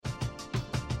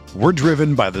We're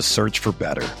driven by the search for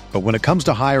better. But when it comes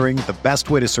to hiring, the best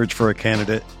way to search for a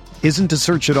candidate isn't to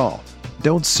search at all.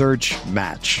 Don't search,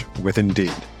 match with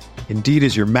Indeed. Indeed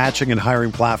is your matching and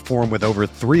hiring platform with over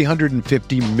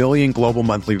 350 million global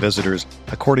monthly visitors,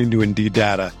 according to Indeed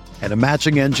data, and a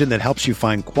matching engine that helps you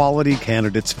find quality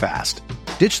candidates fast.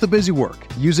 Ditch the busy work.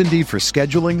 Use Indeed for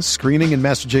scheduling, screening, and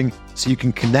messaging so you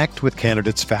can connect with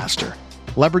candidates faster.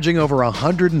 Leveraging over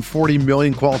 140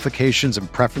 million qualifications and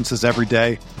preferences every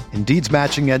day, Indeed's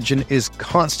matching engine is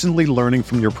constantly learning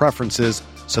from your preferences,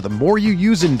 so the more you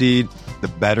use Indeed, the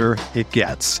better it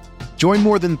gets. Join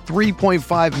more than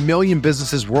 3.5 million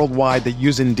businesses worldwide that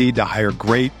use Indeed to hire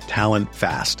great talent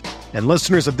fast. And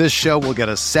listeners of this show will get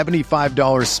a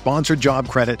 $75 sponsored job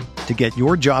credit to get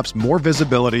your jobs more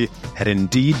visibility at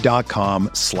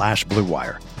Indeed.com/Blue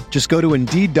Wire. Just go to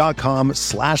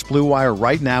Indeed.com/Blue Wire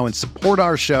right now and support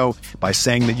our show by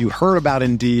saying that you heard about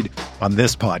Indeed on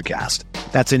this podcast.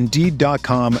 That's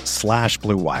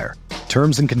Indeed.com/Blue Wire.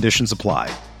 Terms and conditions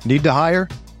apply. Need to hire?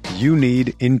 You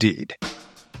need Indeed.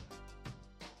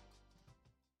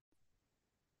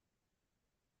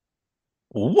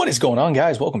 What is going on,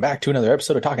 guys? Welcome back to another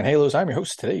episode of Talking Halos. I'm your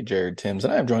host today, Jared Timms,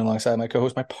 and I am joined alongside my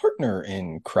co-host, my partner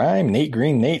in crime, Nate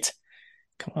Green. Nate,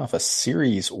 coming off a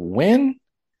series win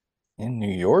in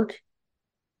New York.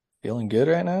 Feeling good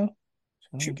right now?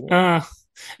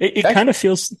 It kind of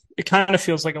feels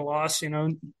like a loss,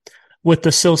 with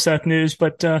the Silseth news,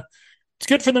 but it's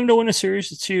good for them to win a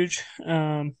series. It's huge.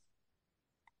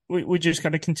 We just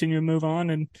got to continue to move on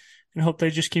and hope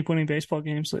they just keep winning baseball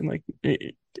games. And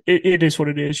it is what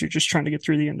it is. You're just trying to get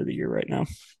through the end of the year right now.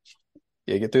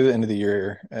 Yeah, get through the end of the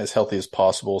year as healthy as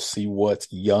possible. See what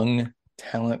young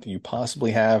talent you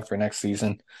possibly have for next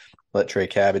season. Let Trey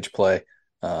Cabbage play.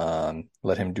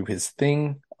 Let him do his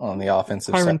thing on the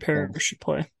offensive side. Kyron Paris should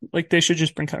play. They should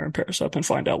just bring Kyron Paris up and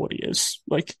find out what he is.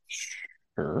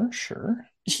 Sure.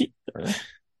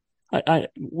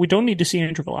 We don't need to see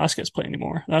Andrew Velasquez play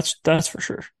anymore. That's for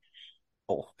sure.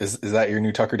 Oh, is that your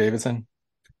new Tucker Davidson?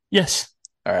 Yes.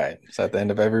 All right. So at the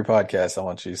end of every podcast, I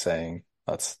want you saying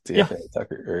that's DFA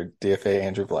Tucker or DFA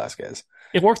Andrew Velasquez.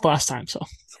 It worked last time, so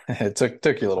it took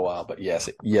you a little while, but yes,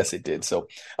 it did. So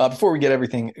before we get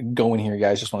everything going here,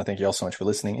 guys, just want to thank you all so much for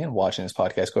listening and watching this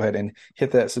podcast. Go ahead and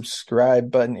hit that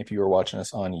subscribe button if you are watching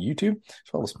us on YouTube,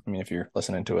 as well as if you're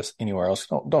listening to us anywhere else.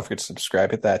 Don't forget to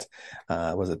subscribe. Hit that.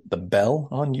 Was it the bell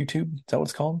on YouTube? Is that what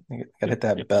it's called? You got to hit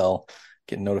that bell.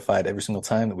 Get notified every single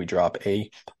time that we drop a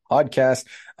podcast.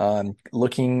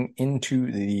 Looking into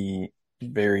the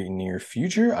very near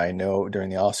future, I know during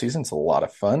the off season it's a lot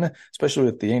of fun, especially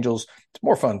with the Angels. It's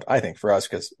more fun, I think, for us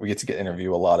because we get to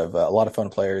interview a lot of fun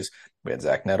players. We had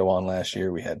Zach Neto on last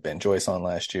year. We had Ben Joyce on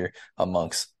last year,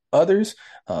 amongst others.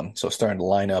 So starting to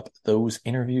line up those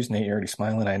interviews. Nate, you're already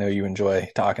smiling. I know you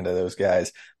enjoy talking to those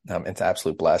guys. It's an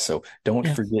absolute blast. So don't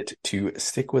forget to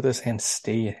stick with us and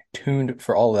stay tuned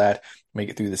for all of that. Make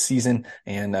it through the season.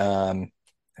 And I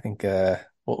think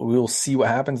we'll see what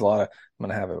happens. I'm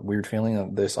going to have a weird feeling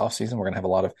of this offseason. We're going to have a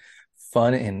lot of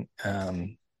fun. And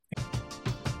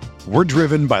We're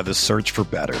driven by the search for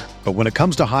better. But when it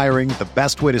comes to hiring, the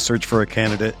best way to search for a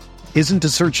candidate isn't to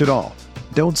search at all.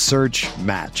 Don't search,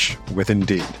 match with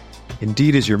Indeed.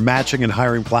 Indeed is your matching and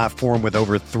hiring platform with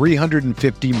over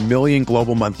 350 million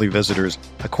global monthly visitors,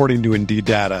 according to Indeed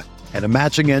data, and a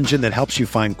matching engine that helps you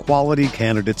find quality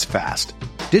candidates fast.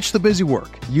 Ditch the busy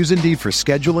work. Use Indeed for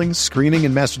scheduling, screening,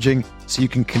 and messaging so you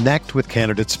can connect with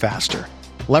candidates faster.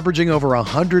 Leveraging over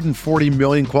 140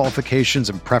 million qualifications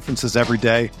and preferences every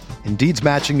day, Indeed's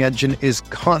matching engine is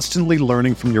constantly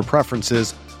learning from your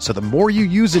preferences, so the more you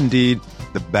use Indeed,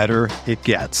 the better it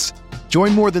gets.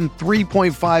 Join more than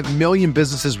 3.5 million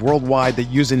businesses worldwide that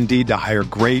use Indeed to hire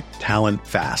great talent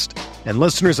fast. And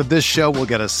listeners of this show will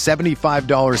get a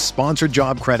 $75 sponsored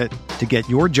job credit to get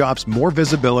your jobs more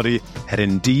visibility at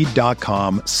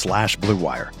Indeed.com/Blue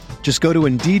Wire. Just go to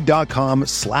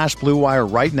Indeed.com/Blue Wire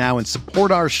right now and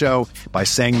support our show by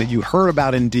saying that you heard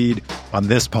about Indeed on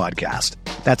this podcast.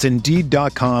 That's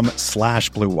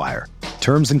Indeed.com/Blue Wire.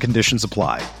 Terms and conditions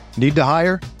apply. Need to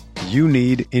hire? You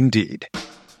need Indeed.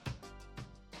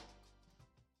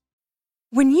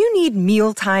 When you need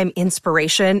mealtime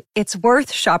inspiration, it's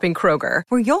worth shopping Kroger,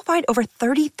 where you'll find over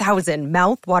 30,000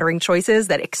 mouth-watering choices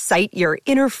that excite your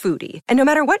inner foodie. And no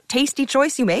matter what tasty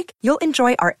choice you make, you'll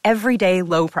enjoy our everyday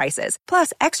low prices,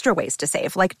 plus extra ways to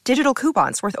save, like digital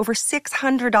coupons worth over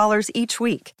 $600 each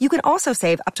week. You can also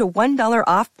save up to $1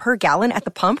 off per gallon at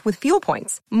the pump with fuel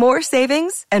points. More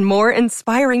savings and more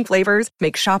inspiring flavors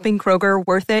make shopping Kroger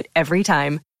worth it every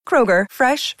time. Kroger,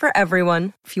 fresh for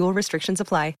everyone. Fuel restrictions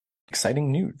apply.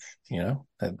 Exciting news,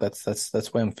 That's the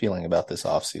way I'm feeling about this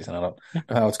offseason. I don't know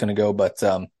how it's going to go, but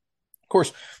of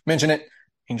course, mention it.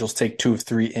 Angels take 2 of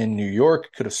 3 in New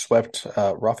York. Could have swept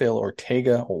Rafael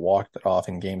Ortega, walked it off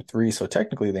in Game 3. So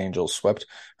technically, the Angels swept.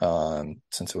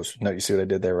 Since it was no, you see what I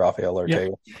did there, Rafael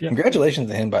Ortega. Yep. Congratulations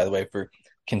to him, by the way, for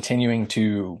continuing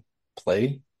to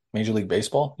play Major League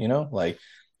Baseball. Like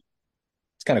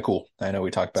it's kind of cool. I know we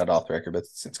talked about it off the record, but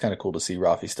it's kind of cool to see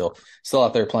Rafi still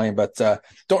out there playing. But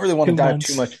don't really want to dive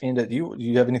too much into. Do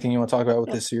you have anything you want to talk about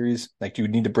with this series? Like, do you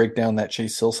need to break down that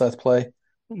Chase Silseth play?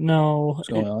 No, What's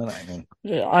going on?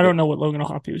 I don't know what Logan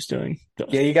O'Hoppe was doing.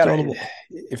 Yeah, you got to.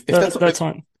 If that's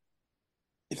fine.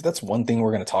 If that's one thing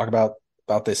we're going to talk about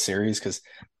this series, because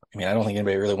I don't think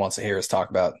anybody really wants to hear us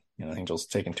talk about Angels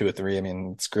taking 2 of 3.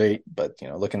 It's great, but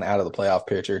looking out of the playoff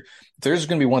picture, if there's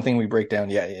going to be one thing we break down,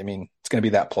 it's going to be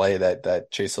that play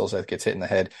that Chase Silseth gets hit in the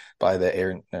head by the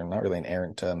errant, not really an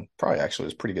errant, probably actually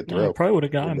was a pretty good throw. Yeah, probably would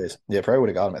have got him. Yeah, probably would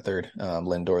have got him at third.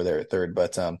 Lindor there at third,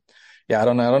 but yeah, I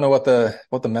don't know what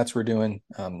the Mets were doing.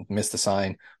 Missed the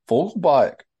sign.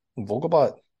 Vogelbach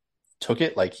took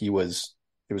it like it was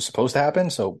supposed to happen.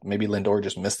 So maybe Lindor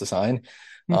just missed the sign.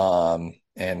 And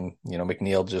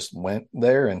McNeil just went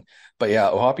there. But yeah,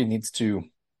 O'Hoppe needs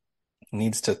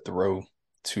to throw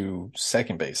to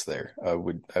second base there. Take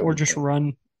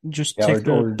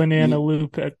the banana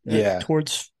loop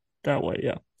towards that way.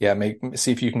 Yeah. Yeah,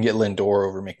 see if you can get Lindor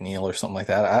over McNeil or something like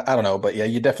that. I don't know, but yeah,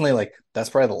 you definitely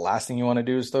that's probably the last thing you want to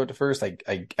do is throw it to first.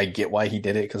 I get why he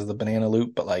did it because of the banana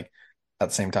loop, but at the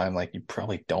same time, you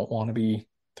probably don't want to be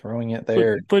throwing it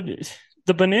there. But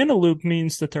the banana loop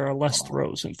means that there are less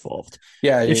throws involved.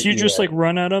 Yeah, if you just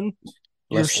run at them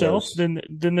yourself, then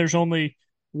there's only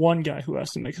one guy who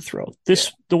has to make a throw.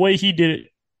 The way he did it,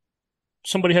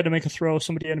 somebody had to make a throw,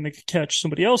 somebody had to make a catch,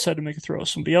 somebody else had to make a throw,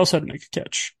 somebody else had to make a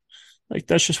catch.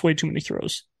 That's just way too many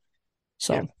throws.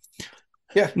 So,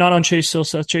 yeah. Not on Chase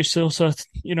Silseth. Chase Silseth,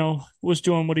 was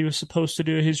doing what he was supposed to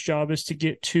do. His job is to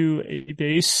get to a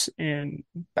base and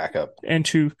back up and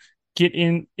to get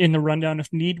in the rundown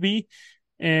if need be.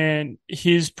 And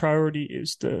his priority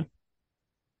is the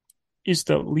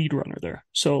lead runner there.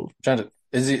 So,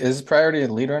 is his priority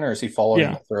the lead runner, or is he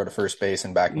following the throw to first base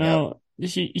and backing up? No,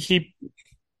 he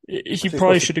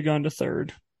probably should have gone to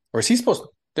third. Or is he supposed to?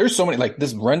 There's so many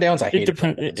this rundowns. I hate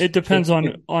it. It depends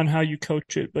on how you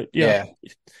coach it, but yeah.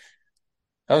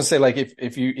 I would say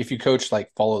if you coach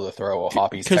follow the throw,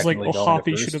 O'Hoppe's because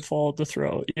O'Hoppe should have followed the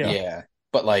throw. Yeah,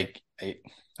 but I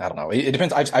don't know. It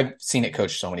depends. I've seen it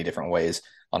coached so many different ways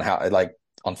on how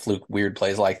on fluke weird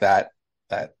plays like that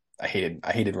I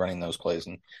hated running those plays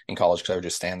in college because I would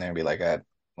just stand there and be like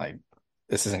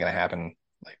this isn't going to happen.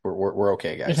 We're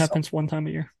okay, guys. It happens one time a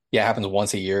year. Yeah, it happens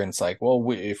once a year, and it's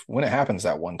when it happens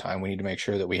that one time, we need to make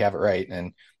sure that we have it right.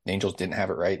 And the Angels didn't have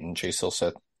it right, and Chase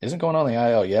Silseth isn't going on the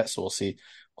IL yet, so we'll see.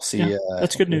 Yeah,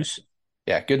 that's good news.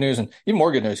 Yeah, good news, and even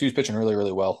more good news. He was pitching really,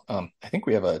 really well. I think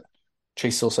we have a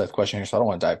Chase Silseth question here, so I don't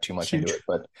want to dive too much into it,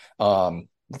 but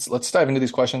let's dive into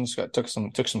these questions. Took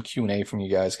some Q&A from you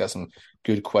guys. Got some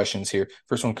good questions here.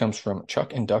 First one comes from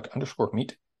Chuck and Duck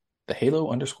 _meet, the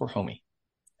Halo _homie.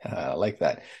 I like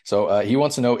that. So he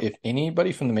wants to know if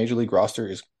anybody from the Major League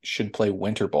roster should play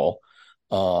winter ball.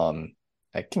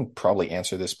 I can probably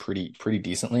answer this pretty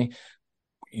decently.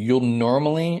 You'll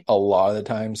normally a lot of the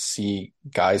time see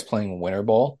guys playing winter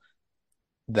ball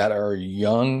that are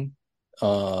young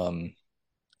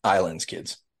islands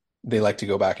kids. They like to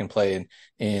go back and play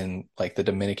in the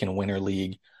Dominican Winter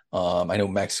League. I know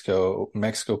Mexico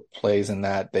plays in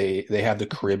that. They have the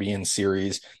Caribbean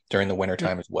series during the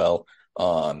wintertime as well.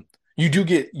 You do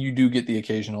get the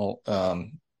occasional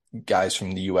guys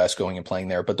from the US going and playing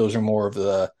there, but those are more of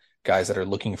the guys that are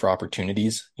looking for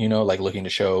opportunities, looking to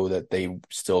show that they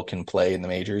still can play in the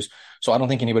majors. So I don't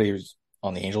think anybody who's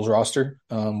on the Angels roster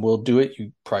will do it.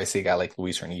 You probably see a guy like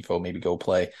Luis Renifo maybe go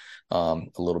play a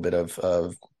little bit of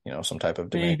some type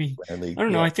of maybe Winter League. I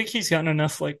don't know. I think he's gotten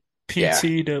enough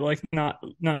PT to not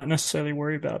necessarily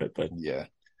worry about it, but yeah.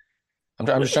 I'm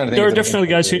just trying to think. There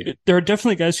are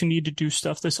definitely guys who need to do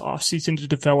stuff this offseason to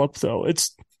develop, though.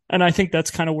 And I think that's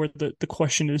kind of where the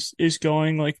question is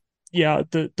going.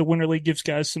 The Winter League gives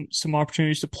guys some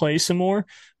opportunities to play some more,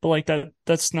 but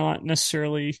that's not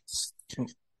necessarily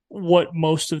what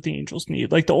most of the Angels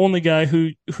need. The only guy who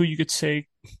you could say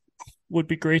would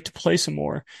be great to play some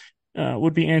more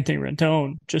would be Anthony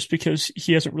Rendon, just because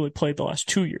he hasn't really played the last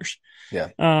 2 years. Yeah.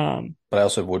 But I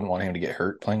also wouldn't want him to get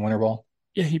hurt playing winter ball.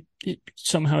 Yeah, he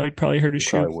somehow he'd probably hurt his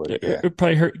shoe.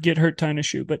 Get hurt tying his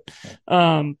shoe. But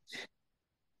there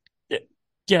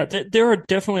are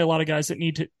definitely a lot of guys that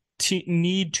need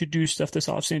need to do stuff this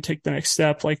offseason and take the next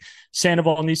step. Like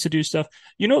Sandoval needs to do stuff.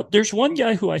 There's one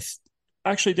guy who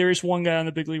actually there is one guy on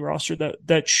the big league roster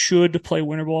that should play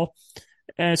winter ball,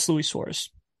 and it's Luis Suarez.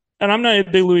 And I'm not a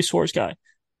big Luis Suarez guy,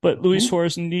 but Luis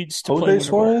Suarez needs to play winter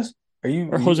Suarez?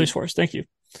 ball. Jose Suarez? Thank you.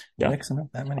 Yeah, mixing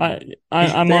up that many.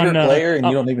 I'm on player, and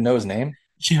you don't even know his name.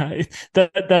 Yeah,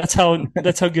 that's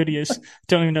how good he is.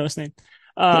 Don't even know his name.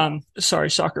 Sorry,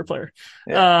 soccer player.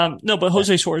 Yeah. No, but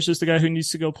Jose Suarez is the guy who needs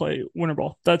to go play winter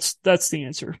ball. That's the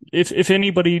answer. If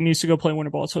anybody needs to go play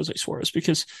winter ball, it's Jose Suarez,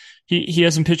 because he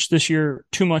hasn't pitched this year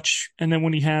too much, and then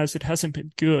when he has, it hasn't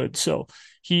been good. So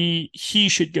he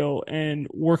should go and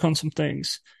work on some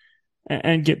things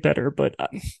and get better. But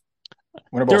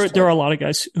there are a lot of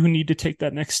guys who need to take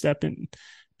that next step. And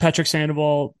Patrick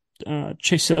Sandoval,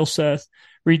 Chase Silseth,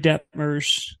 Reed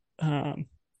Detmers,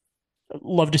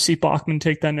 love to see Bachman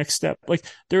take that next step. Like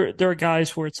there are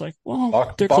guys where it's like,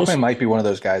 well, they're Bachman close. might be one of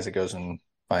those guys that goes and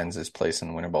finds his place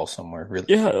in winter ball somewhere.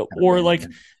 Really, Yeah, or like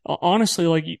honestly,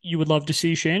 like you would love to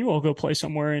see Shanuel go play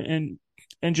somewhere and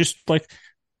just like,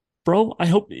 bro, I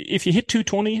hope if you hit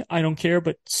 220, I don't care,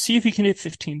 but see if you can hit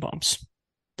 15 bombs.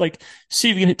 Like see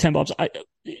if you can hit 10 bombs.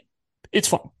 It's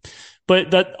fun.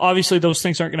 But that obviously those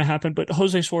things aren't going to happen. But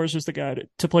Jose Suarez is the guy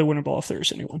to play winter ball if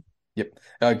there's anyone.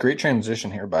 Yep. Great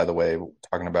transition here, by the way,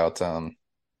 talking about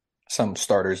some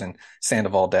starters and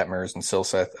Sandoval, Detmers, and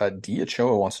Silseth. Dia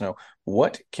Choa wants to know,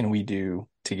 what can we do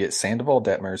to get Sandoval,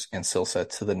 Detmers, and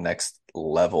Silseth to the next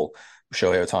level?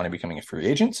 Shohei Ohtani becoming a free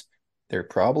agent. They're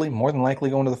probably more than likely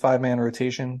going to the 5-man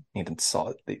rotation.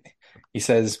 He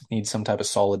says need some type of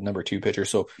solid number 2 pitcher.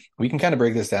 So we can kind of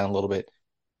break this down a little bit.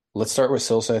 Let's start with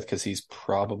Silseth because he's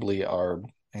probably our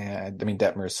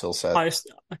Detmers, Silseth.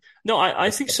 I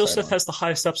think Silseth has the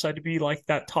highest upside to be like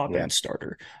that top end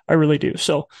starter. I really do.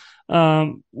 So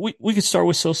we could start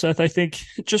with Silseth. I think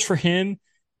just for him,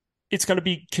 it's got to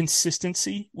be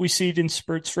consistency. We see it in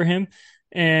spurts for him,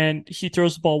 and he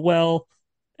throws the ball well,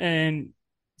 and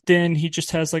then he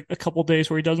just has like a couple days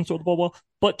where he doesn't throw the ball well.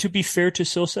 But to be fair to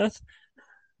Silseth,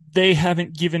 they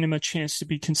haven't given him a chance to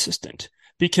be consistent.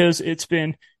 Because it's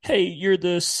been, hey, you're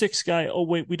the 6th guy. Oh,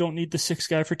 wait, we don't need the 6th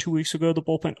guy for 2 weeks. We'll go to the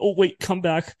bullpen. Oh, wait, come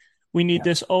back. We need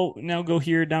this. Oh, now go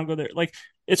here, now go there. Like,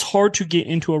 it's hard to get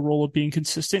into a role of being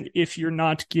consistent if you're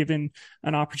not given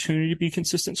an opportunity to be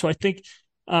consistent. So I think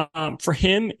for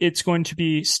him, it's going to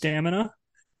be stamina,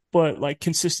 but like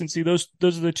consistency. Those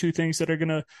are the two things that are going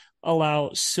to allow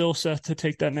Silseth to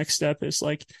take that next step, is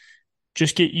like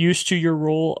just get used to your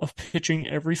role of pitching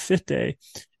every 5th day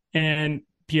and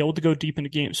be able to go deep into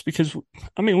games. Because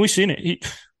I mean, we've seen it.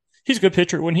 He's a good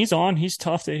pitcher. When he's on, he's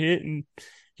tough to hit, and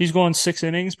he's going 6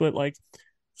 innings. But like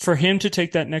for him to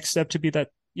take that next step to be that,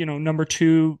 number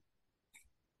 2,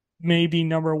 maybe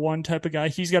number 1 type of guy,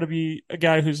 he's got to be a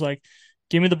guy who's like,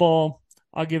 give me the ball,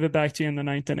 I'll give it back to you in the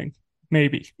 9th inning,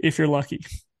 maybe if you're lucky.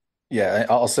 Yeah,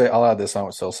 I'll add this on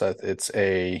with Silseth. It's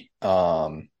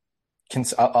I'll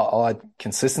add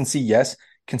consistency. Yes.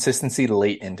 Consistency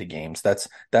late into games. That's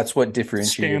what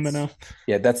differentiates stamina.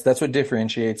 Yeah, that's what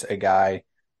differentiates a guy,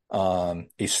 a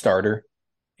starter,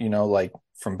 like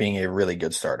from being a really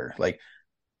good starter. Like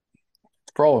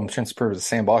the problem, chances purposes,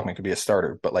 Sam Bachman could be a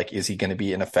starter, but like, is he going to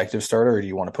be an effective starter, or do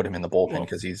you want to put him in the bullpen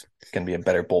because he's going to be a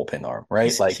better bullpen arm,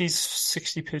 right? He's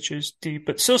 60 pitches deep,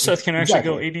 but Silseth can actually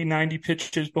go 80, 90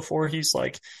 pitches before he's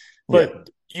like, but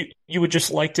you would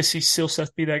just like to see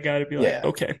Silseth be that guy to be like,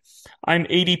 okay, I'm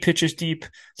 80 pitches deep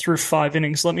through 5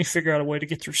 innings. Let me figure out a way to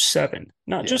get through 7.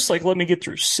 Not just like, let me get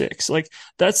through 6. Like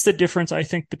that's the difference, I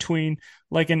think, between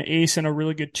like an ace and a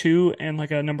really good 2 and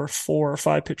like a number 4 or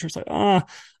 5 pitcher. It's like,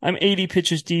 I'm 80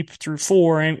 pitches deep through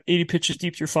 4. I'm 80 pitches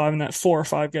deep through 5. And that 4 or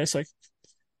 5 guy's like,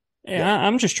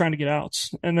 I'm just trying to get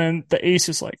outs. And then the ace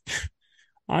is like,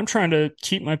 I'm trying to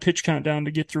keep my pitch count down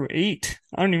to get through 8.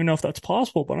 I don't even know if that's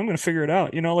possible, but I'm going to figure it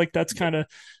out. Like that's kind of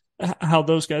how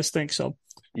those guys think. So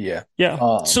yeah.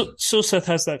 So Seth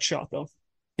has that shot though.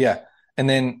 Yeah. And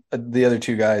then the other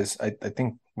 2 guys, I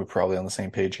think we're probably on the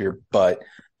same page here, but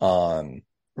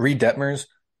Reed Detmers,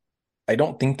 I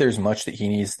don't think there's much that he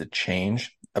needs to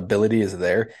change. Ability is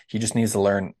there. He just needs to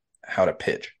learn how to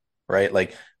pitch, right?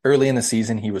 Like early in the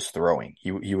season, he was throwing.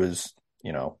 He was,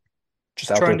 just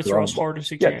out trying there to throw as hard as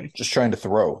he can. Just trying to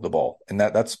throw the ball. And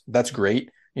that's great,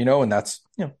 and that's,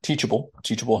 teachable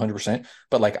 100%.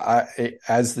 But like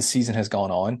as the season has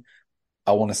gone on,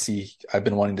 I've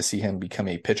been wanting to see him become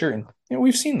a pitcher. And,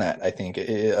 we've seen that, I think,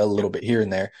 a little bit here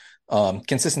and there.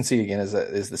 Consistency again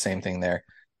is the same thing there.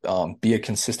 Be a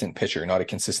consistent pitcher, not a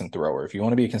consistent thrower. If you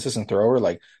want to be a consistent thrower,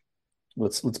 like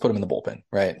let's put him in the bullpen,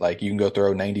 right? Like you can go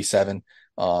throw 97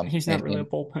 He's not really a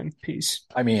bullpen piece.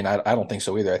 I mean, I don't think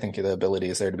so either. I think the ability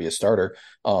is there to be a starter.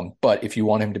 But if you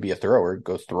want him to be a thrower,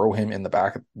 go throw him in the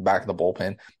back of the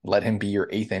bullpen. Let him be your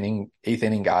eighth inning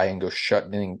guy and go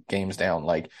shutting games down.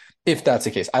 Like, if that's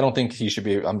the case, I don't think he should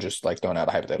be. I'm just like throwing out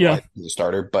a hypothetical. Yeah. He's a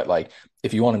starter, but like,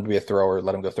 if you want him to be a thrower,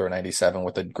 let him go throw a 97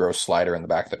 with a gross slider in the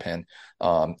back of the pen,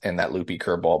 and that loopy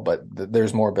curveball. But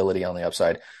there's more ability on the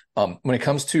upside. When it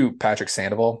comes to Patrick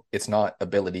Sandoval, it's not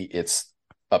ability. It's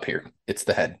up here. It's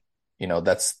the head.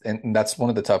 That's one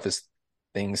of the toughest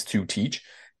things to teach,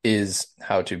 is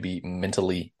how to be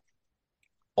mentally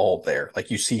all there.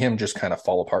 Like, you see him just kind of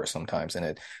fall apart sometimes.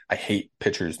 And I hate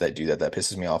pitchers that do that. That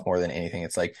pisses me off more than anything.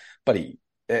 It's like, buddy,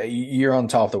 you're on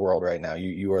top of the world right now.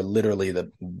 You are literally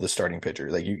the starting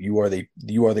pitcher. Like, you are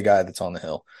the guy that's on the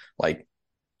hill. Like,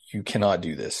 you cannot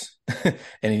do this.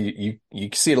 And you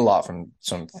see it a lot from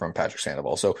Patrick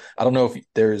Sandoval. So I don't know if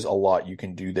there's a lot you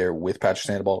can do there with Patrick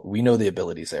Sandoval. We know the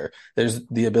abilities there. There's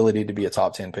the ability to be a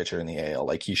top 10 pitcher in the AL.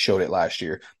 Like, he showed it last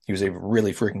year. He was a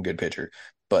really freaking good pitcher,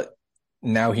 but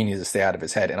now he needs to stay out of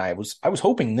his head. And I was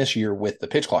hoping this year with the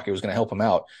pitch clock, it was going to help him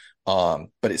out.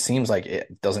 But it seems like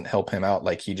it doesn't help him out.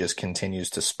 Like, he just continues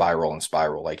to spiral and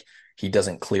spiral. Like, he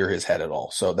doesn't clear his head at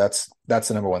all. So that's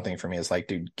the number one thing for me, is like,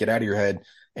 dude, get out of your head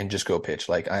and just go pitch.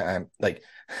 Like, I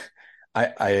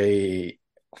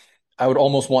would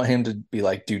almost want him to be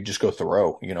like, dude, just go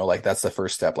throw, like, that's the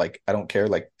first step. Like, I don't care.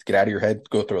 Like, get out of your head,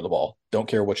 go throw the ball. Don't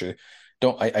care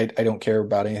I don't care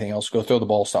about anything else. Go throw the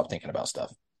ball. Stop thinking about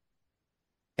stuff.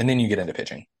 And then you get into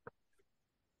pitching.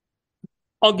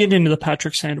 I'll get into the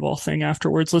Patrick Sandoval thing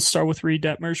afterwards. Let's start with Reed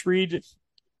Detmers. Reed,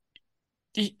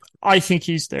 I think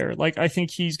he's there. Like, I think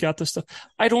he's got the stuff.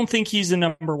 I don't think he's a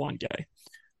number one guy.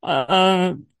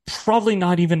 Probably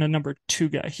not even a number two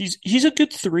guy. He's a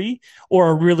good 3 or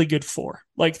a really good 4.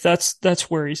 Like, that's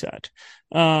where he's at.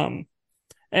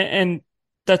 And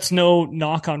that's no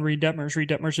knock on Reed Detmers. Reed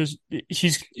Detmers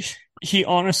he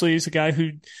honestly is a guy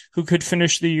who could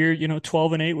finish the year,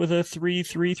 12-8 with a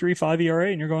 3.35 ERA,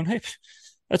 and you're going, hey,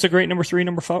 that's a great number 3,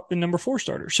 number 5, and number 4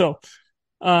 starter. So,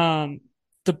 the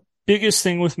biggest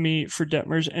thing with me for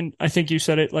Detmers, and I think you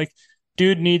said it, like,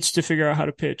 dude needs to figure out how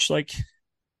to pitch. Like,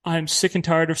 I'm sick and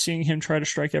tired of seeing him try to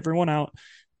strike everyone out.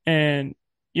 And,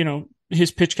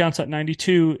 his pitch count's at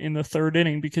 92 in the 3rd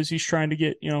inning because he's trying to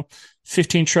get,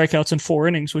 15 strikeouts in 4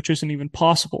 innings, which isn't even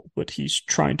possible, but he's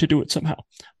trying to do it somehow.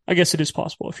 I guess it is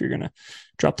possible if you're going to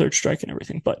drop third strike and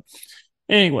everything. But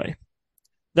anyway,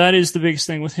 that is the biggest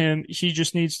thing with him. He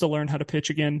just needs to learn how to pitch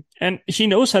again. And he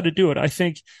knows how to do it. I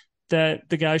think that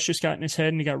the guy's just got in his head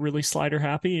and he got really slider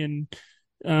happy. And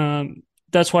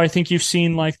that's why I think you've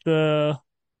seen like the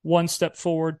 1 step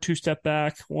forward, 2 step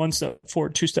back, 1 step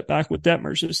forward, 2 step back with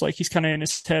Detmers. It's like he's kind of in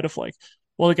his head of like,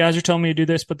 well, the guys are telling me to do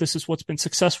this, but this is what's been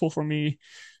successful for me.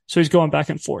 So he's going back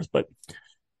and forth. But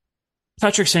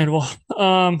Patrick Sandoval,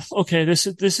 okay, this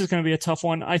is going to be a tough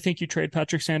one. I think you trade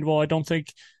Patrick Sandoval. I don't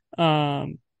think not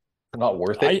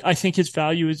worth it. I think his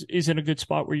value is in a good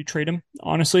spot where you trade him,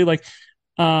 honestly. Like,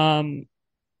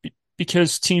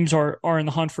 because teams are in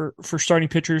the hunt for starting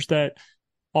pitchers that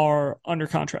are under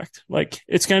contract. Like,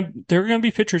 there are going to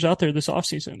be pitchers out there this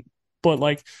offseason, but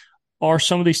like, are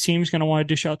some of these teams going to want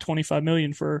to dish out $25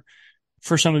 million for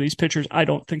some of these pitchers? I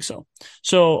don't think so.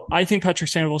 So I think Patrick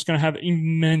Sandoval is going to have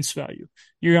immense value.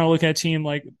 You're going to look at a team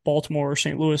like Baltimore or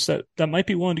St. Louis that might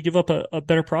be willing to give up a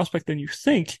better prospect than you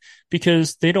think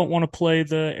because they don't want to play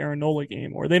the Aaron Nola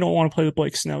game, or they don't want to play the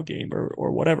Blake Snell game,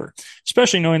 or whatever,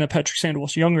 especially knowing that Patrick Sandoval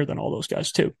is younger than all those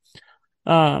guys too.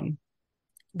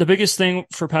 The biggest thing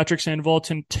for Patrick Sandoval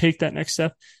to take that next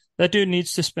step, that dude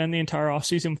needs to spend the entire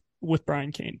offseason with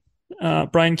Brian Cain.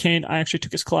 Brian Cain, I actually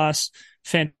took his class,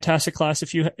 fantastic class.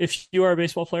 If you are a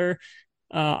baseball player,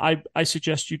 I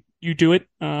suggest you do it.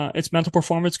 It's mental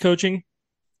performance coaching.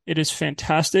 It is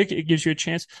fantastic. It gives you a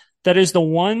chance. That is the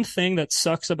one thing that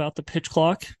sucks about the pitch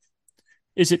clock,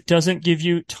 is it doesn't give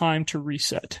you time to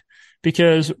reset,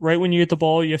 because right when you get the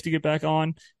ball, you have to get back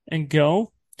on and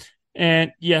go.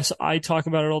 And yes, I talk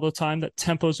about it all the time, that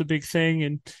tempo is a big thing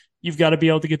and you've got to be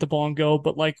able to get the ball and go.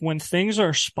 But like, when things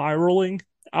are spiraling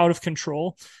out of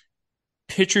control,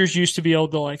 pitchers used to be able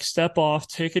to like step off,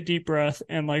 take a deep breath,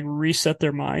 and like reset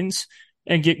their minds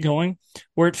and get going.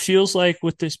 Where it feels like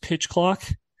with this pitch clock,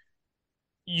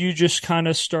 you just kind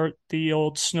of start the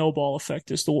old snowball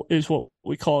effect is what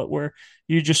we call it, where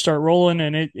you just start rolling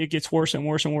and it gets worse and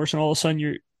worse and worse. And all of a sudden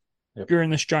you're in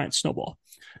this giant snowball.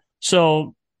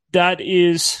 So that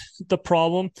is the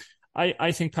problem.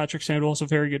 I think Patrick Sandoval is a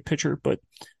very good pitcher, but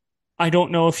I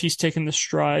don't know if he's taken the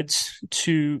strides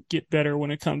to get better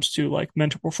when it comes to like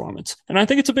mental performance. And I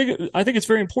think it's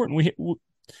very important.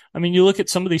 I mean, you look at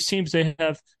some of these teams, they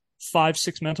have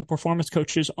 5-6 mental performance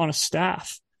coaches on a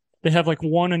staff. They have like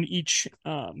one in each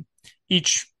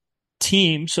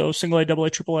team, so single A, double A,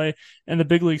 triple A, and the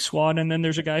big league squad, and then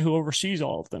there's a guy who oversees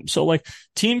all of them. So like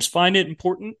teams find it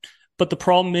important, but the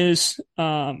problem is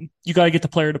you got to get the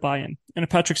player to buy in. And if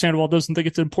Patrick Sandoval doesn't think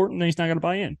it's important, then he's not going to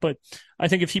buy in. But I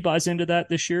think if he buys into that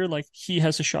this year, like he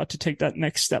has a shot to take that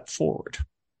next step forward.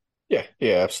 Yeah,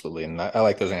 absolutely. And I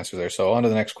like those answers there. So on to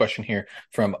the next question here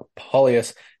from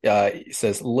Paulius. He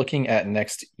says, looking at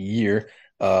next year,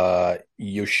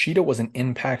 Yoshida was an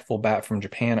impactful bat from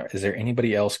Japan. Is there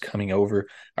anybody else coming over?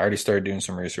 I already started doing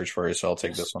some research for you, so I'll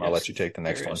take this one. I'll let you take the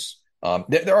next one.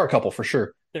 There are a couple for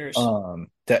sure. There's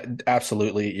that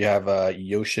absolutely. You have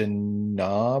Yoshinabo,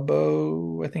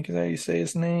 I think is how you say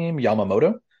his name,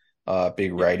 Yamamoto.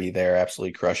 Big righty there,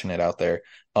 absolutely crushing it out there.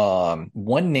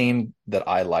 One name that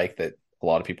I like that a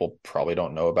lot of people probably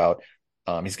don't know about.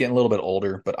 He's getting a little bit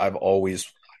older, but I've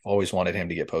always wanted him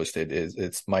to get posted.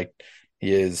 It's Mike.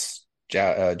 He is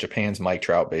Japan's Mike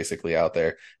Trout, basically out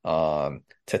there.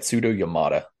 Tetsudo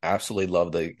Yamada, absolutely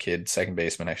love the kid, second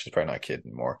baseman. Actually, he's probably not a kid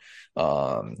anymore.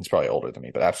 He's probably older than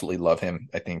me, but absolutely love him.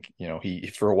 I think he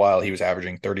for a while he was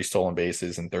averaging 30 stolen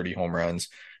bases and 30 home runs.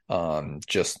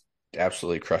 Just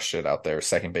absolutely crushed it out there.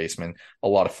 Second baseman, a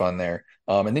lot of fun there.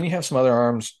 And then you have some other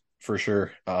arms for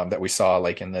sure that we saw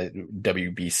like in the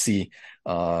WBC.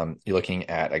 You're looking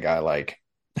at a guy like,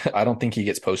 I don't think he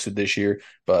gets posted this year,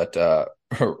 but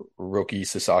Roki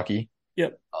Sasaki.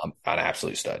 Yep. An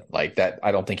absolute stud like that.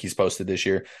 I don't think he's posted this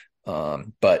year.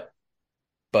 But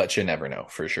you never know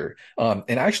for sure. And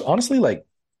actually, honestly, like,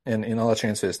 and I'll let you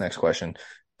answer this next question.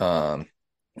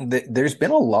 There's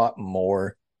been a lot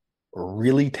more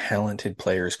really talented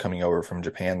players coming over from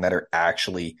Japan that are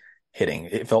actually hitting.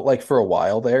 It felt like for a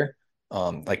while there,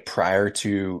 like prior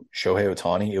to Shohei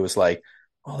Ohtani, it was like,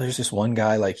 oh, there's this one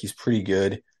guy, like he's pretty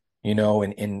good,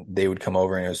 and they would come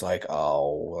over and it was like,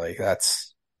 oh, like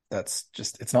that's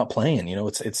just, it's not playing,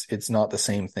 it's not the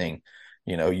same thing.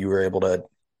 You were able to,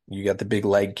 you got the big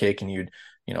leg kick and you'd,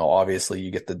 obviously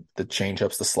you get the change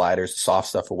ups, the sliders, the soft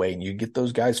stuff away, and you get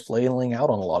those guys flailing out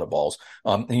on a lot of balls.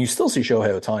 And you still see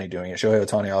Shohei Ohtani doing it. Shohei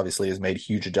Ohtani obviously has made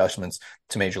huge adjustments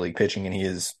to Major League pitching, and he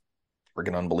is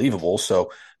freaking unbelievable.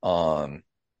 So,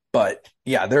 but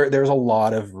yeah, there's a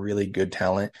lot of really good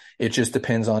talent. It just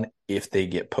depends on if they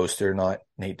get posted or not.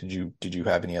 Nate, did you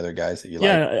have any other guys that you like?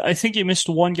 Yeah, I think you missed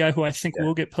one guy who I think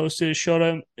will get posted is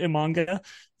Shota Imanga,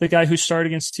 the guy who started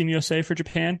against Team USA for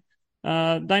Japan.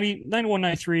 91,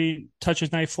 93,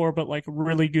 touches 94, but like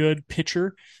really good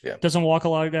pitcher. Yeah. Doesn't walk a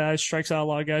lot of guys, strikes out a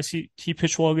lot of guys. He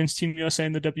pitched well against Team USA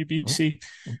in the WBC.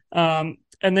 Mm-hmm.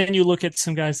 And then you look at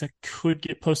some guys that could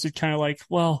get posted, kind of like,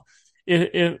 well,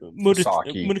 Murakami,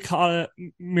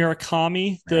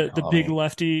 the big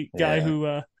lefty guy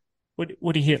who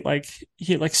what he hit like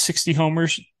 60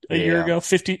 homers a year ago,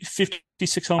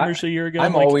 56 homers a year ago.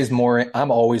 I'm always more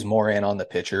in on the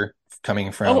pitcher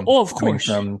coming from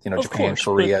Japan,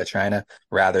 Korea, China,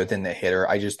 rather than the hitter.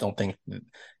 I just don't think,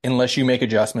 unless you make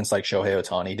adjustments like Shohei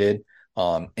Ohtani did,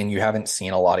 and you haven't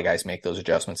seen a lot of guys make those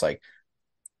adjustments, like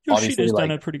Yoshida's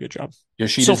done a pretty good job.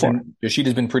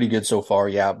 Yoshida's been pretty good so far.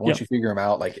 Yeah. But once you figure him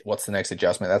out, like what's the next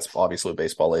adjustment? That's obviously what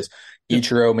baseball is.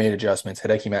 Ichiro made adjustments.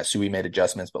 Hideki Matsui made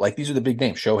adjustments, but like these are the big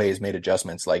names. Shohei's made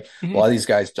adjustments. Like a lot of these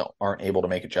guys aren't able to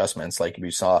make adjustments. Like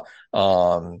we saw,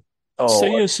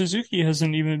 Seiya Suzuki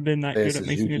hasn't even been that good at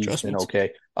making adjustments. Been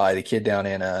okay. The kid down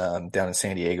in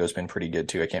San Diego has been pretty good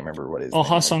too. I can't remember what his name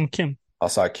Ha-Seong Kim.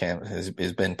 Ha-Seong Kim has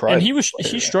been probably, and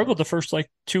he struggled the first like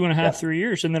 2.5, 3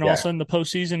 years, and then all of a sudden the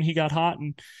postseason he got hot,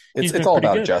 and it's all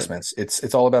about adjustments.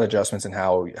 It's all about adjustments and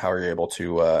how you're able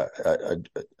to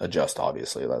adjust.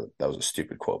 Obviously, that was a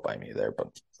stupid quote by me there, but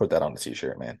put that on the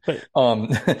t-shirt, man. But,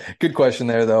 good question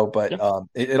there though. But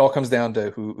it all comes down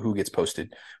to who gets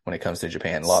posted when it comes to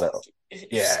Japan. A lot of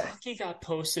Saki got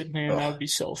posted, man. That would be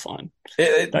so fun.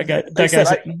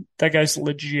 That guy's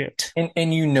legit,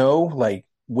 and like,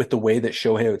 with the way that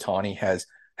Shohei Ohtani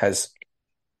has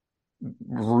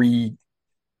redone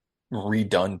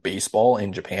baseball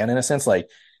in Japan, in a sense, like,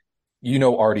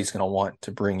 Artie's going to want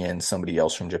to bring in somebody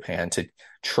else from Japan to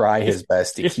try his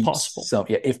best to keep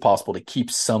if possible, to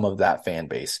keep some of that fan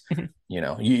base,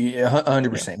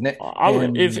 100%.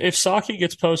 If Saki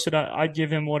gets posted, I'd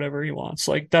give him whatever he wants.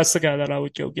 Like, that's the guy that I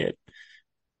would go get.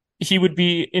 He would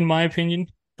be, in my opinion,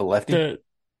 the lefty.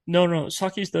 No,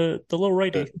 Saki's the little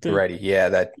righty. The righty,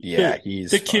 he's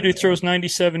the kid who throws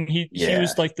 97. He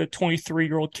was like the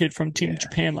 23-year-old kid from Team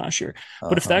Japan last year.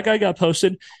 But if that guy got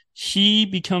posted, he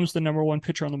becomes the number one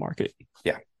pitcher on the market.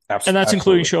 Yeah, And that's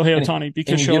including Shohei And, Ohtani,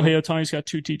 because Shohei Ohtani's got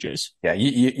 2 TJs. Yeah,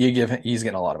 you give him, he's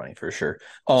getting a lot of money for sure.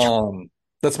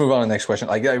 Let's move on to the next question.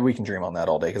 Like, we can dream on that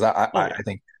all day, because I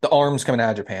think the arms coming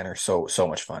out of Japan are so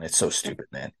much fun. It's so stupid,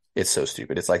 man. It's so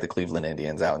stupid. It's like the Cleveland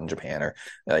Indians out in Japan, or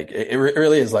like it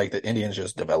really is like the Indians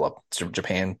just develop.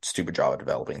 Japan, stupid job of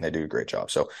developing. They do a great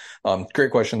job. So,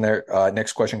 great question there.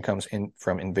 Next question comes in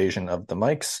from Invasion of the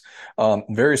Mics.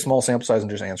 Very small sample size. I'm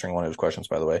just answering one of his questions,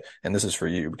 by the way. And this is for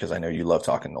you, because I know you love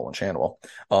talking Nolan Shanwell.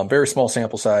 Very small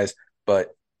sample size, but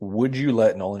would you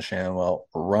let Nolan Shanwell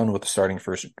run with the starting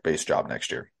first base job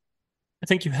next year? I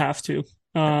think you have to.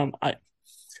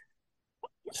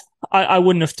 I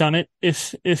wouldn't have done it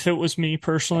if it was me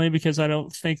personally, because I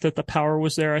don't think that the power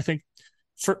was there. I think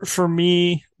for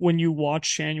me, when you watch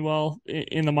Shanwell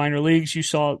in the minor leagues, you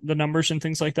saw the numbers and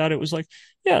things like that. It was like,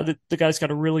 yeah, the guy's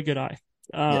got a really good eye.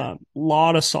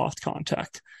 Lot of soft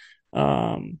contact.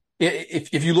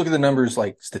 If you look at the numbers,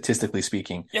 like statistically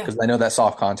speaking, because I know that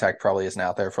soft contact probably isn't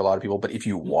out there for a lot of people, but if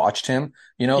you watched him,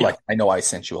 like, I know I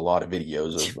sent you a lot of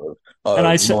videos of and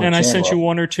I sent you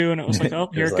one or two, and it was like,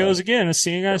 oh, here it goes again, a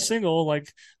seeing eye single,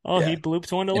 like, he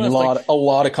blooped one to left. A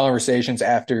lot of conversations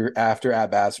after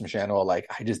at bats from Shanwell, like,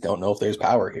 I just don't know if there's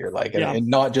power here, like, and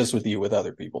not just with you, with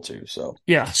other people too. So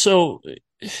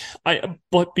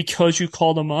but because you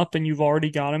called him up and you've already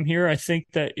got him here, I think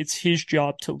that it's his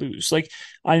job to lose. Like,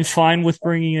 I'm fine with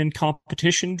bringing in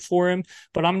competition for him,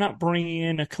 but I'm not bringing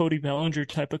in a Cody Bellinger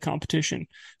type of competition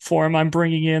for him. I'm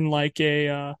bringing in like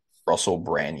a Russell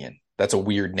Branyan. That's a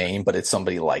weird name, but it's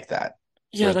somebody like that.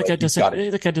 Yeah,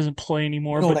 that guy doesn't play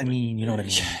anymore. You know what I mean?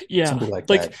 Yeah, somebody like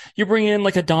that. You're bringing in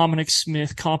like a Dominic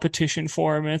Smith competition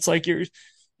for him, and it's like you're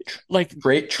like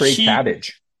Trey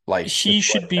Cabbage. Like, he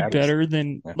should be better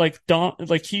than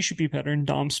he should be better than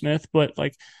Dom Smith, but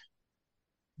like,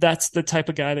 that's the type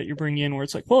of guy that you're bringing in where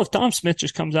it's like, well, if Dom Smith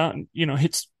just comes out and,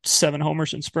 hits 7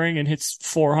 homers in spring and hits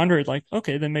 400, like,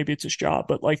 okay, then maybe it's his job.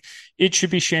 But like, it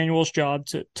should be Shanwell's job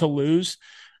to lose.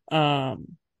 But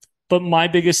my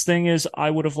biggest thing is I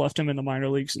would have left him in the minor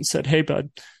leagues and said, hey, bud,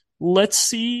 let's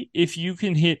see if you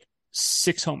can hit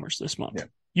 6 homers this month. Yeah.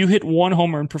 You hit 1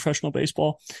 homer in professional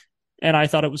baseball. And I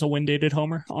thought it was a wind-dated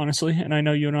homer, honestly. And I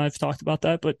know you and I have talked about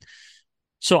that, but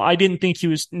so I didn't think he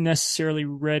was necessarily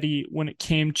ready when it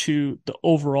came to the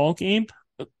overall game.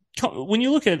 When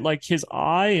you look at like his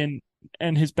eye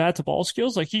and his bat to ball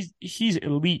skills, like he's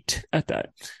elite at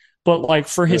that. But like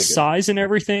for his size and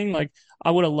everything, like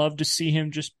I would have loved to see him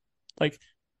just like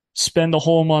spend the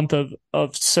whole month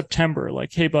of September,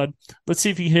 like, hey bud, let's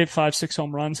see if you can hit 5-6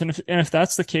 home runs. And if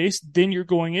that's the case, then you're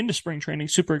going into spring training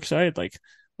super excited, like,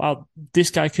 wow,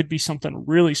 this guy could be something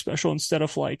really special, instead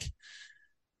of like,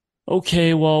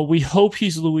 okay, well, we hope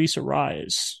he's Luis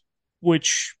Arraez,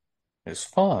 which is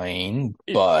fine,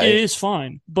 but it is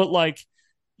fine. But like,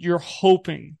 you're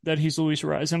hoping that he's Luis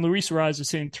Arraez, and Luis Arraez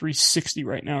is hitting 360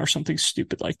 right now or something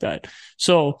stupid like that.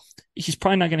 So he's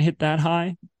probably not going to hit that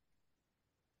high.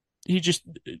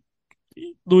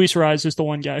 Luis Arraez is the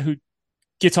one guy who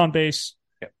gets on base,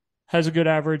 has a good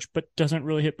average, but doesn't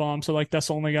really hit bombs. So like, that's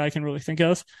the only guy I can really think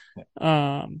of.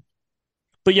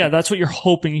 But yeah, that's what you're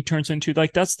hoping he turns into.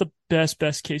 Like, that's the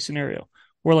best case scenario,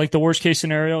 where like the worst case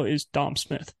scenario is Dom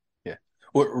Smith. Yeah.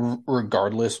 Well,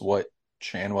 regardless, what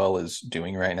Shanwell is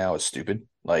doing right now is stupid.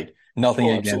 Like, nothing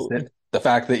against it. The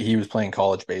fact that he was playing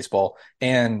college baseball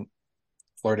and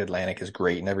Florida Atlantic is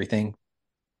great and everything,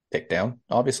 picked down,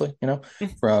 obviously,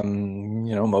 from,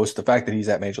 most, the fact that he's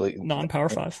at Major League. Non-Power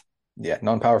 5. Yeah,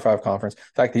 non-Power 5 conference. The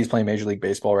fact that he's playing Major League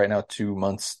Baseball right now,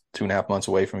 2.5 months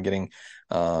away from getting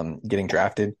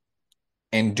drafted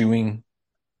and doing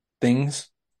things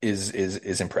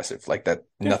is impressive. Like that,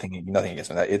 nothing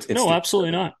against him. It's no,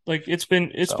 absolutely not. Like, it's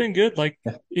been good. Like,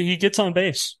 he gets on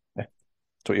base. Yeah.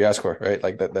 That's what you ask for, right?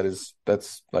 Like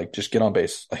that's like, just get on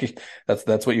base. Like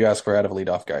that's what you ask for out of a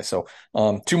leadoff guy. So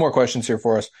 2 more questions here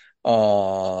for us.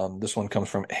 This one comes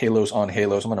from Halos on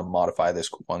Halos. I'm going to modify this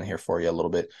one here for you a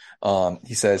little bit.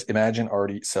 He says, imagine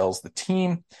Artie sells the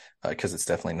team, because it's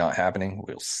definitely not happening.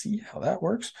 We'll see how that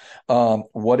works.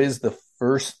 What is the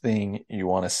first thing you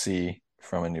want to see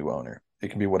from a new owner? It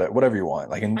can be whatever you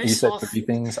want. Like, you said 3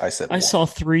 things. I said 1. Saw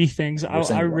 3 things.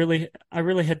 I really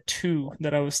had 2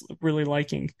 that I was really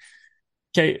liking.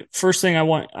 Okay, first thing, I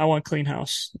want clean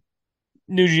house.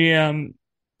 New GM,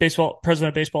 president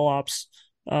of baseball ops,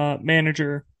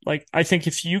 manager. Like, I think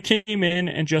if you came in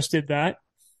and just did that,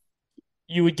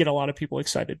 you would get a lot of people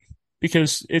excited,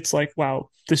 because it's like, wow,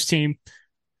 this team,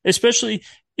 especially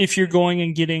if you're going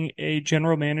and getting a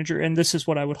general manager, and this is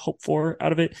what I would hope for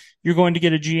out of it, you're going to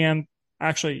get a GM.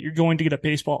 Actually, you're going to get a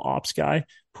baseball ops guy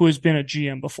who has been a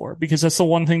GM before, because that's the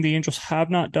one thing the Angels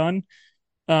have not done.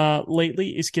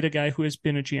 lately is get a guy who has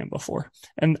been a GM before.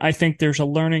 And I think there's a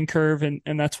learning curve,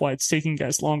 and that's why it's taking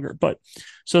guys longer. But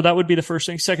so that would be the first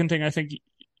thing. Second thing, I think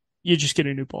you just get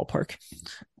a new ballpark.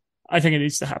 I think it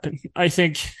needs to happen. I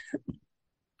think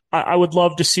I would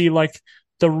love to see like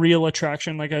the real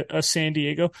attraction, like a San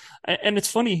Diego. And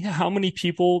it's funny how many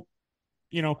people,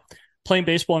 playing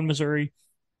baseball in Missouri,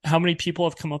 how many people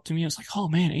have come up to me and it's like, oh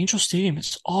man, Angel Stadium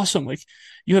is awesome. Like,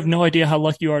 you have no idea how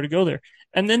lucky you are to go there.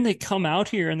 And then they come out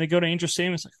here and they go to Angel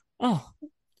Stadium. It's like, oh,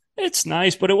 it's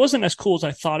nice, but it wasn't as cool as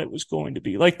I thought it was going to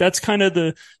be. Like, that's kind of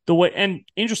the way. And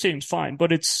Angel Stadium's fine,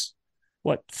 but it's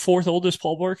what, fourth oldest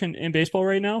ballpark in baseball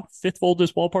right now, fifth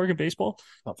oldest ballpark in baseball.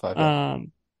 Top five. Yeah.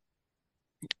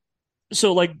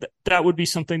 So like that would be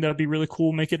something that would be really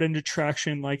cool. Make it an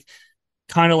attraction, like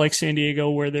kind of like San Diego,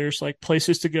 where there's like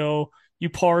places to go. You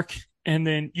park and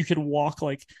then you could walk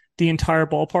like the entire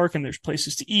ballpark, and there's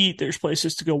places to eat. There's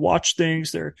places to go watch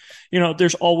things there.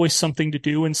 There's always something to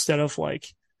do instead of like,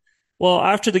 well,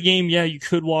 after the game, yeah, you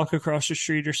could walk across the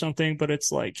street or something, but it's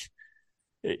like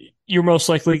you're most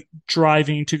likely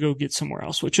driving to go get somewhere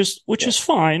else, which is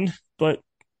fine. But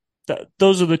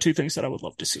those are the two things that I would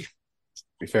love to see. To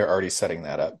be fair, already setting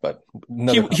that up, but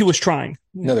he was trying.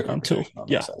 Another conversation.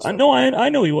 I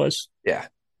know he was. Yeah.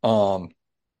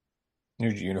 New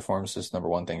uniforms is number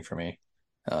one thing for me.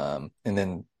 And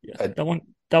then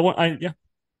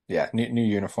new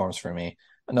uniforms for me.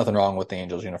 Nothing wrong with the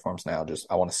Angels uniforms now. Just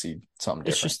I want to see something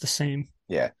different. It's just the same.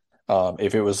 Yeah.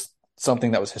 If it was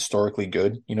something that was historically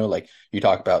good, like you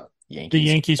talk about Yankees, the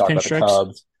Yankees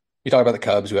pinstripes. You talk about the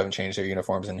Cubs who haven't changed their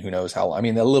uniforms in who knows how long. I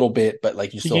mean, a little bit, but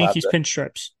like you still have the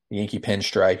pinstripes. The Yankee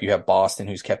pinstripe. You have Boston,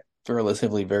 who's kept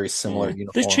relatively very similar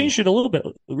uniforms. They've changed it a little bit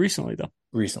recently, though.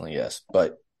 Recently, yes,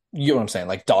 but you know what I'm saying.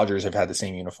 Like Dodgers have had the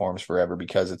same uniforms forever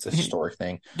because it's a historic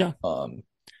thing. Yeah.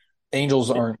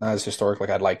 Angels aren't as historic like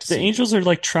I'd like to see. The Angels are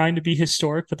like trying to be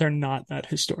historic, but they're not that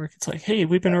historic. It's like, hey,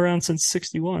 we've been around since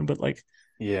 '61, but like,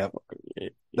 yeah,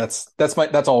 that's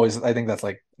always, I think that's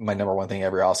like my number one thing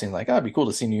every offseason. Like, it'd be cool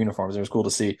to see new uniforms. It was cool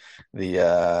to see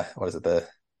the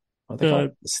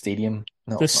the stadium,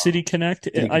 City Connect.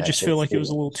 I just feel like it was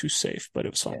a little too safe, but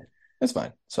it was fine. Yeah, it's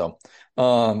fine. So,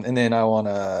 and then I want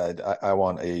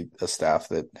a staff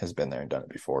that has been there and done it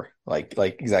before. Like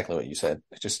exactly what you said.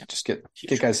 Just get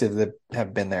guys that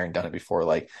have been there and done it before.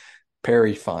 Like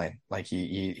Perry, fine. Like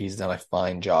he's done a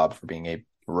fine job for being a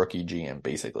rookie GM,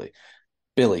 basically.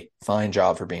 Billy, fine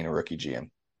job for being a rookie GM.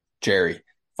 Jerry,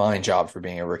 fine job for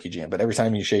being a rookie GM. But every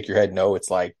time you shake your head no, it's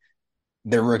like,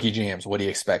 they're rookie GMs. What do you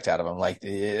expect out of them? Like,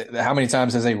 how many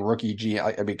times has a rookie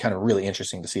GM? It'd be kind of really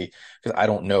interesting to see, because I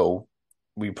don't know.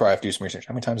 We probably have to do some research.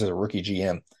 How many times has a rookie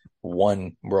GM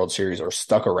won World Series or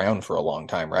stuck around for a long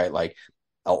time, right? Like,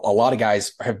 a lot of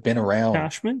guys have been around.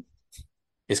 Cashman?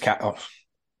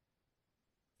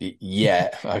 Yeah,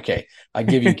 okay. I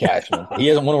give you Cashman. He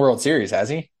hasn't won a World Series, has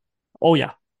he? Oh,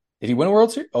 yeah. Did he win a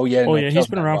World Series? Oh, yeah. Oh, yeah. He's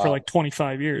been around for like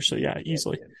 25 years. So, yeah,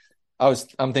 easily. Yeah.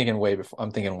 I'm thinking way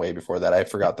before that. I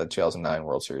forgot the 2009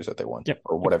 World Series that they won,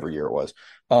 or whatever year it was.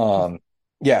 That's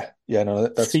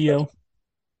Theo.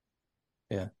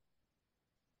 Yeah.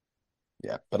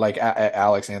 But like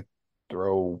Alex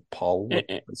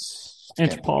Anthopoulos,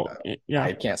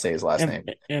 I can't say his last name.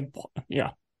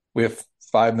 We have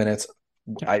 5 minutes.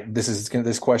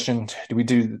 This question.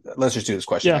 Let's just do this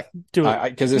question. Yeah, do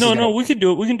it. We can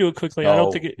do it. We can do it quickly. I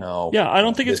don't think it. I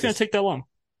don't think it's going to take that long.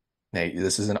 Nate,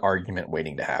 this is an argument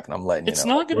waiting to happen. I'm letting you know. It's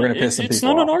not going to piss some people off. It's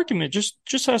not an argument. Just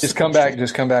ask. Just come back.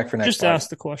 Just come back for next. Just ask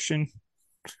the question.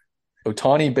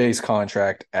 Ohtani base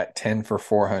contract at 10 for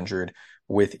 $400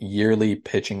 with yearly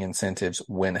pitching incentives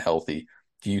when healthy.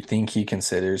 Do you think he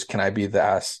considers? Can I be the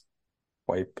ass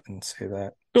wipe and say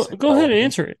that? Go ahead and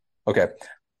answer it. Okay.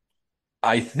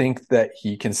 I think that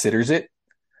he considers it.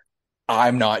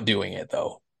 I'm not doing it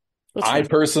though. I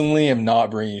personally am not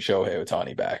bringing Shohei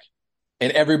Ohtani back.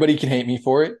 And everybody can hate me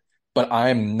for it, but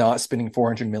I'm not spending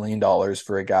 $400 million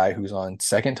for a guy who's on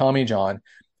second Tommy John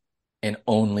and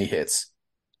only hits.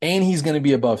 And he's going to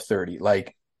be above 30.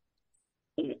 Like,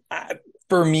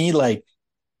 for me, like,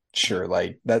 sure,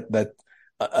 like that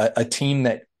a team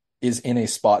that is in a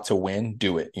spot to win,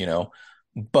 do it,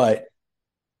 But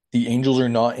the Angels are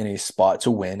not in a spot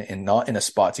to win and not in a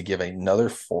spot to give another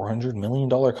 $400 million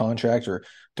contract or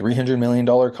 $300 million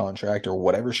contract or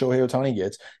whatever Shohei Ohtani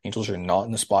gets. Angels are not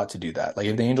in the spot to do that. Like,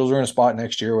 if the Angels are in a spot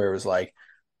next year where it was like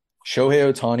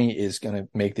Shohei Ohtani is going to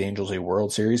make the Angels a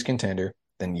World Series contender,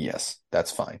 then yes,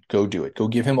 that's fine. Go do it. Go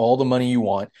give him all the money you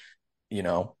want,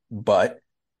 but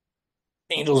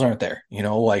Angels aren't there,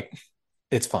 like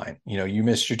it's fine. You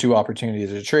missed your 2 opportunities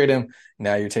to trade him.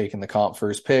 Now you're taking the comp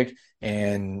first pick,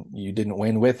 and you didn't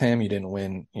win with him. You didn't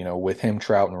win, with him,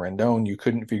 Trout, and Rendon. You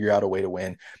couldn't figure out a way to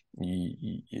win.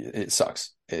 It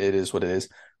sucks. It is what it is.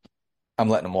 I'm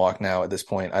letting him walk now at this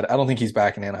point. I don't think he's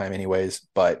back in Anaheim anyways,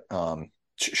 but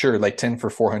sure, like 10 for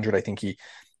 400. I think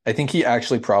he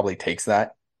actually probably takes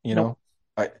that, No.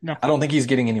 I don't think he's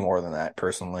getting any more than that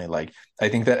personally. Like, I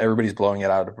think that everybody's blowing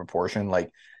it out of proportion.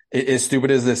 Like, as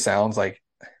stupid as this sounds, like,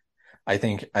 I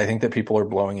think that people are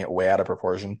blowing it way out of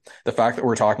proportion. The fact that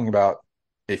we're talking about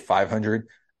a 500,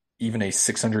 even a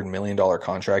 $600 million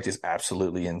contract is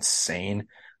absolutely insane.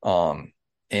 And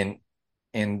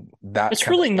that it's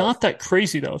really not that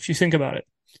crazy though, if you think about it.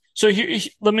 So here,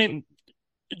 let me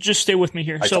just stay with me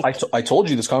here. So I told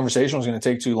you this conversation was going to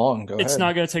take too long. Go ahead. It's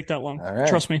not going to take that long. All right.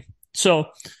 Trust me. So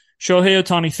Shohei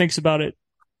Ohtani thinks about it,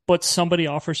 but somebody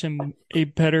offers him a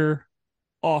better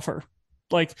offer.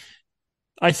 Like,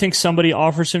 I think somebody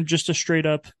offers him just a straight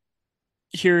up,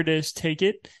 here it is, take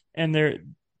it. And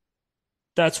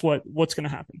that's what's going to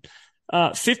happen.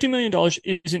 $50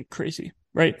 million isn't crazy,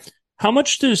 right? How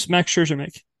much does Max Scherzer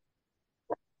make?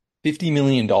 $50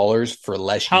 million for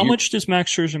less. How much does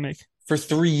Max Scherzer make? For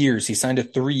 3 years. He signed a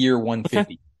 3-year 150.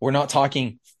 Okay. We're not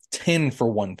talking 10 for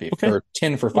 150 or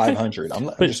 10 for 500.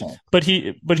 I'm just saying. But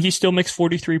he still makes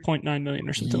 43.9 million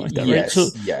or something like that,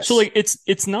 right? So like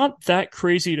it's not that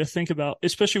crazy to think about,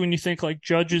 especially when you think like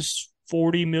Judge is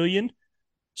 40 million.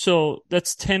 So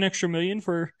that's 10 extra million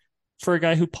for a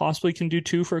guy who possibly can do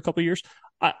 2 for a couple of years.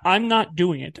 I'm not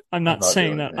doing it. I'm not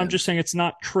saying that. I'm just saying it's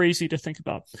not crazy to think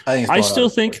about. I still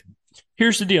think,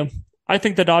 here's the deal. I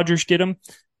think the Dodgers get him,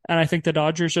 and I think the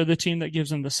Dodgers are the team that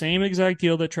gives him the same exact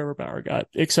deal that Trevor Bauer got,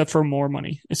 except for more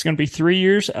money. It's going to be 3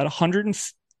 years at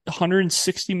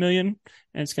 160 million,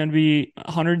 and it's going to be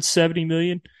 170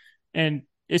 million, and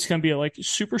it's going to be a like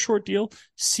super short deal.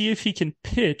 See if he can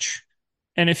pitch,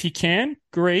 and if he can,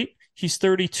 great. He's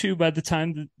 32 by the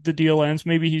time the deal ends.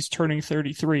 Maybe he's turning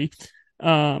 33.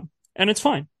 And it's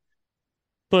fine.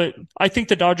 But I think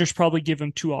the Dodgers probably give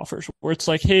him 2 offers where it's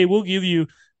like, hey, we'll give you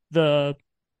the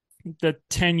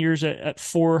 10 years at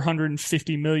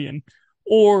 450 million,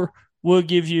 or we'll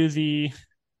give you the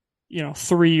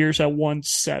 3 years at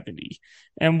 170,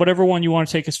 and whatever one you want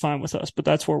to take is fine with us, but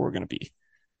that's where we're going to be.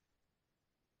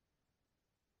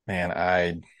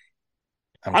 Man,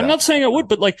 I'm not saying I would,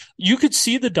 but like you could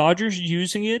see the Dodgers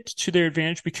using it to their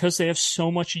advantage because they have so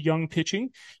much young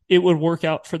pitching. It would work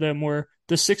out for them where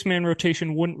the 6-man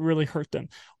rotation wouldn't really hurt them.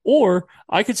 Or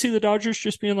I could see the Dodgers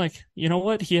just being like, you know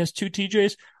what? He has 2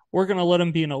 TJs. We're going to let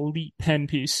him be an elite pen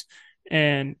piece,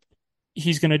 and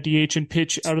he's going to DH and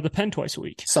pitch out of the pen twice a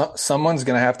week. So someone's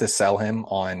going to have to sell him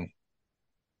on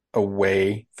a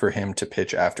way for him to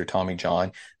pitch after Tommy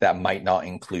John that might not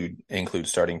include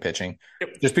starting pitching.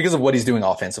 Yep. Just because of what he's doing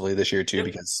offensively this year too. Yep.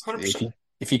 Because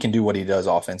if he can do what he does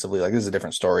offensively, like, this is a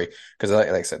different story. Because like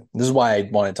I said, this is why I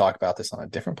want to talk about this on a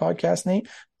different podcast, Nate,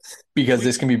 because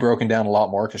this can be broken down a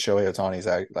lot more, because Shohei Ohtani is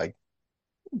like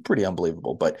pretty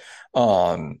unbelievable. But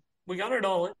we got it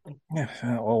all in. Yeah,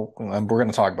 well, we're going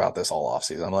to talk about this all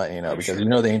offseason. I'm letting you know, because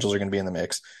the Angels are going to be in the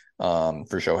mix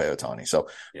for Shohei Ohtani. So,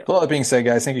 with all that being said,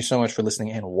 guys, thank you so much for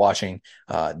listening and watching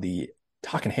the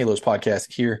Talking Halos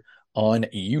podcast here on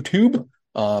YouTube.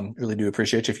 Really do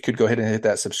appreciate you. If you could go ahead and hit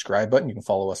that subscribe button. You can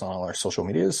follow us on all our social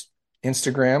medias,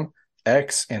 Instagram,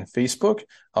 X, and Facebook.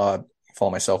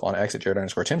 Follow myself on X at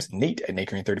Jared_Tims, Nate at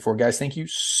NateGreen34. Guys, thank you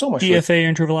so much. DFA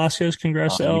Andrew Velasquez.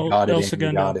 Congrats to El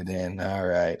Segundo. Got it in. All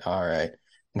right.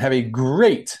 And have a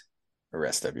great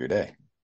rest of your day.